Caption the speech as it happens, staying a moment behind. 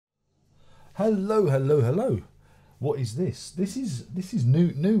Hello, hello, hello. What is this? This is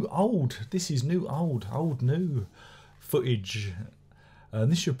new, old. This is new, old, new footage.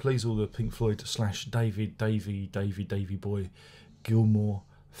 This should please all the Pink Floyd / Davy Boy Gilmour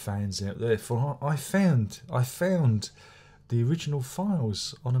fans out there. For I found the original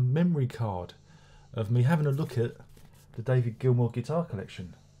files on a memory card of me having a look at the David Gilmour guitar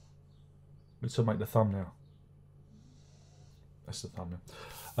collection. Let's make the thumbnail. That's the thumbnail.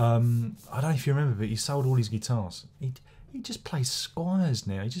 I don't know if you remember, but he sold all his guitars. He just plays Squires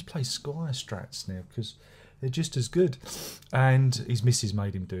now. He just plays Squire Strats now because they're just as good. And his missus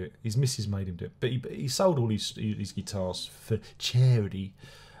made him do it. But he sold all his guitars for charity.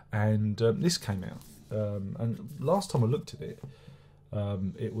 And this came out. And last time I looked at it,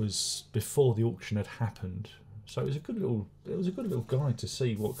 it was before the auction had happened. So it was a good little guide to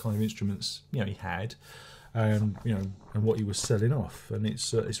see what kind of instruments he had. And and what he was selling off, and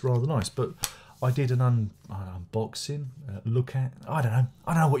it's rather nice. But I did an unboxing, look at. I don't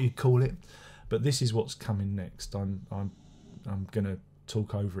know what you'd call it, but this is what's coming next. I'm gonna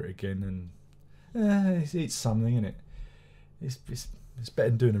talk over it again, and it's something, isn't it? It's better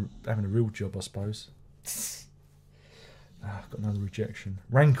than having a real job, I suppose. I've got another rejection.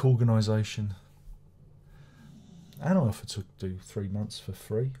 Rank organisation, and I offered to do 3 months for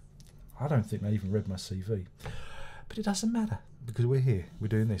free. I don't think they even read my CV. But it doesn't matter, because we're here, we're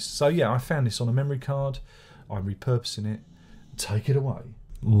doing this. So yeah, I found this on a memory card, I'm repurposing it. Take it away.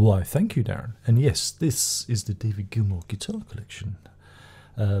 Why, thank you, Darren. And yes, this is the David Gilmour guitar collection.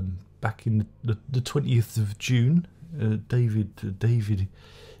 Back in the 20th of June, Davy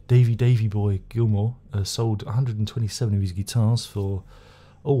Boy Gilmour sold 127 of his guitars for,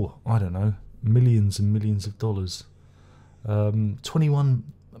 I don't know, millions and millions of dollars.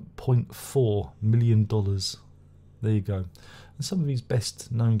 $21.4 million. There you go. And some of his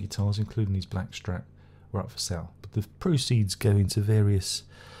best known guitars, including his Black Strat, were up for sale. But the proceeds go into various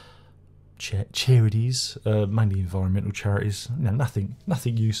charities, mainly environmental charities. Nothing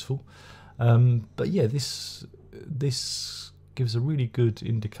useful. But yeah, this gives a really good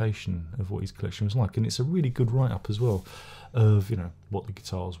indication of what his collection was like, and it's a really good write-up as well of what the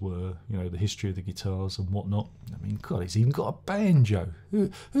guitars were, the history of the guitars and whatnot. I mean, God, he's even got a banjo. Who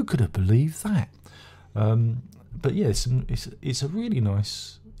could have believed that? But yeah, it's a really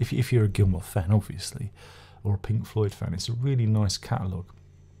nice. If you're a Gilmour fan, obviously, or a Pink Floyd fan, it's a really nice catalogue.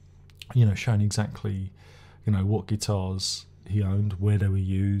 Showing exactly, what guitars he owned, where they were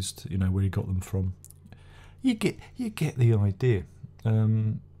used, where he got them from. You get the idea.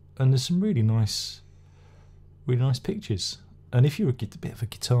 And there's some really nice pictures. And if you're a bit of a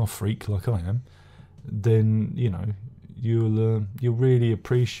guitar freak like I am, then you'll really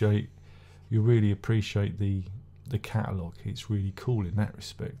appreciate the catalogue. It's really cool in that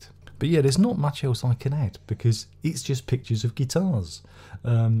respect. But yeah, there's not much else I can add because it's just pictures of guitars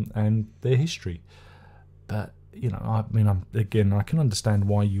and their history. But I can understand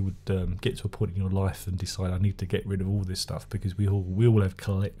why you would get to a point in your life and decide I need to get rid of all this stuff, because we all have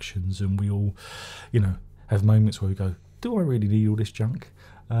collections, and we all have moments where we go, do I really need all this junk?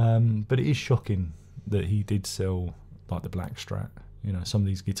 But it is shocking that he did sell like the Black Strat, some of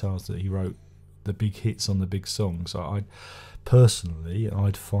these guitars that he wrote, the big hits on the big songs. I'd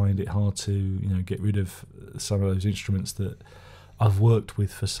find it hard to get rid of some of those instruments that I've worked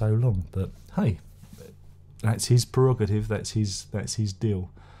with for so long. But hey, that's his prerogative. That's his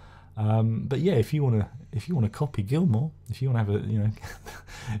deal. But yeah, if you want to copy Gilmour, if you want to have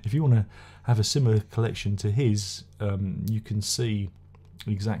if you want to have a similar collection to his, you can see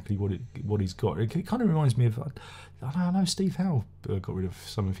exactly what he's got. It kind of reminds me of, I know Steve Howe got rid of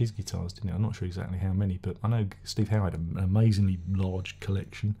some of his guitars, didn't he? I'm not sure exactly how many, but I know Steve Howe had an amazingly large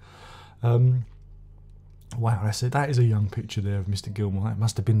collection. Wow, that is a young picture there of Mr. Gilmour. That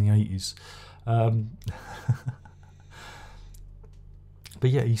must have been the 80s. But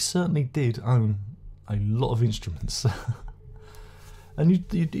yeah, he certainly did own a lot of instruments. And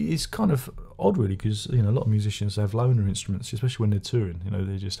it's kind of odd, really, because a lot of musicians have loaner instruments, especially when they're touring.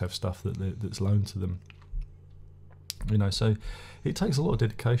 They just have stuff that's loaned to them. So it takes a lot of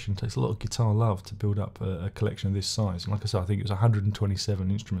dedication, takes a lot of guitar love to build up a collection of this size. And like I said, I think it was 127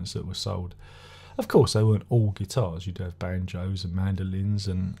 instruments that were sold. Of course, they weren't all guitars. You'd have banjos and mandolins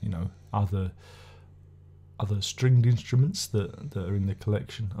and other stringed instruments that are in the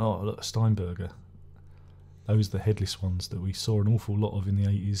collection. Oh, look, Steinberger. Those are the headless ones that we saw an awful lot of in the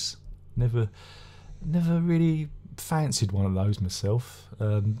 80s. Never really fancied one of those myself.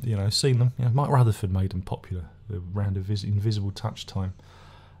 Seen them. Mike Rutherford made them popular around Invisible Touch time.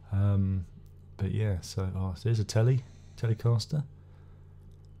 But yeah, so there's a Telecaster.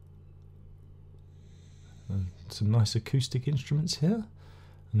 And some nice acoustic instruments here,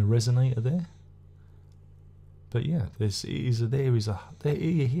 and a resonator there. But yeah,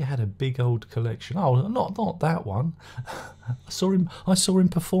 he had a big old collection. Oh, not that one. I saw him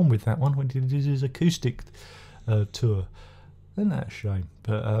perform with that one when he did his acoustic tour. Isn't that a shame?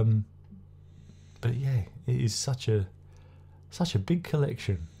 But yeah, it is such a big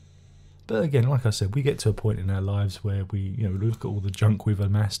collection. But again, like I said, we get to a point in our lives where we look at all the junk we've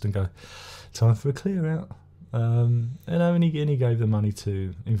amassed and go, time for a clear out. And he gave the money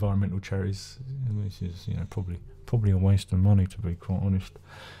to environmental charities, which is probably a waste of money, to be quite honest.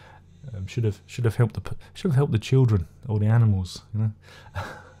 Should have helped the children or the animals,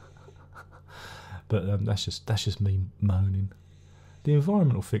 But that's just me moaning. The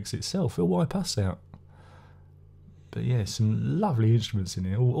environment will fix itself; it'll wipe us out. But yeah, some lovely instruments in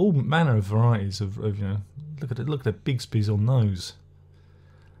here, all manner of varieties of look at the Bigsby's on those.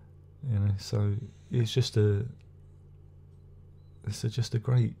 So it's just a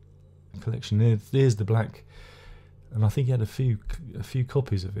great collection. There's the black, and I think he had a few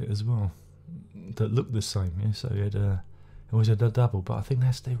copies of it as well that looked the same. Yeah, so he always had a double, but I think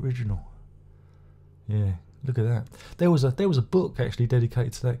that's the original. Yeah, look at that. There was a book actually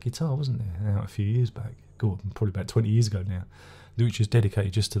dedicated to that guitar, wasn't there? Out a few years back. Probably about 20 years ago now, which is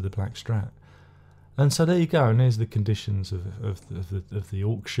dedicated just to the black Strat. And so there you go, and there's the conditions of the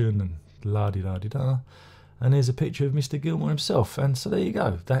auction, and la-di-da-di-da. And there's a picture of Mr. Gilmour himself, and so there you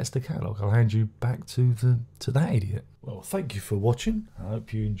go, that's the catalogue. I'll hand you back to that idiot. Well, thank you for watching. I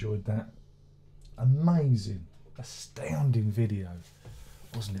hope you enjoyed that amazing, astounding video.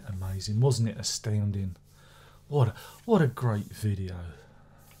 Wasn't it amazing? Wasn't it astounding? What a great video.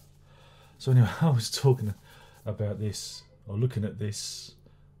 So anyway, I was talking about this, or looking at this,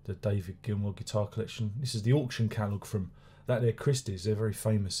 the David Gilmour guitar collection. This is the auction catalogue from that there Christies. They're very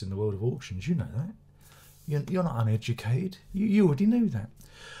famous in the world of auctions. You know that. You're not uneducated. You already knew that.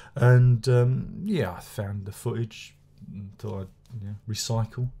 And yeah, I found the footage, thought I'd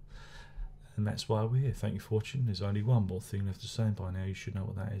recycle. And that's why we're here. Thank you for watching. There's only one more thing left to say by now. You should know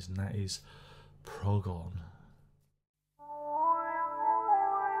what that is, and that is prog on.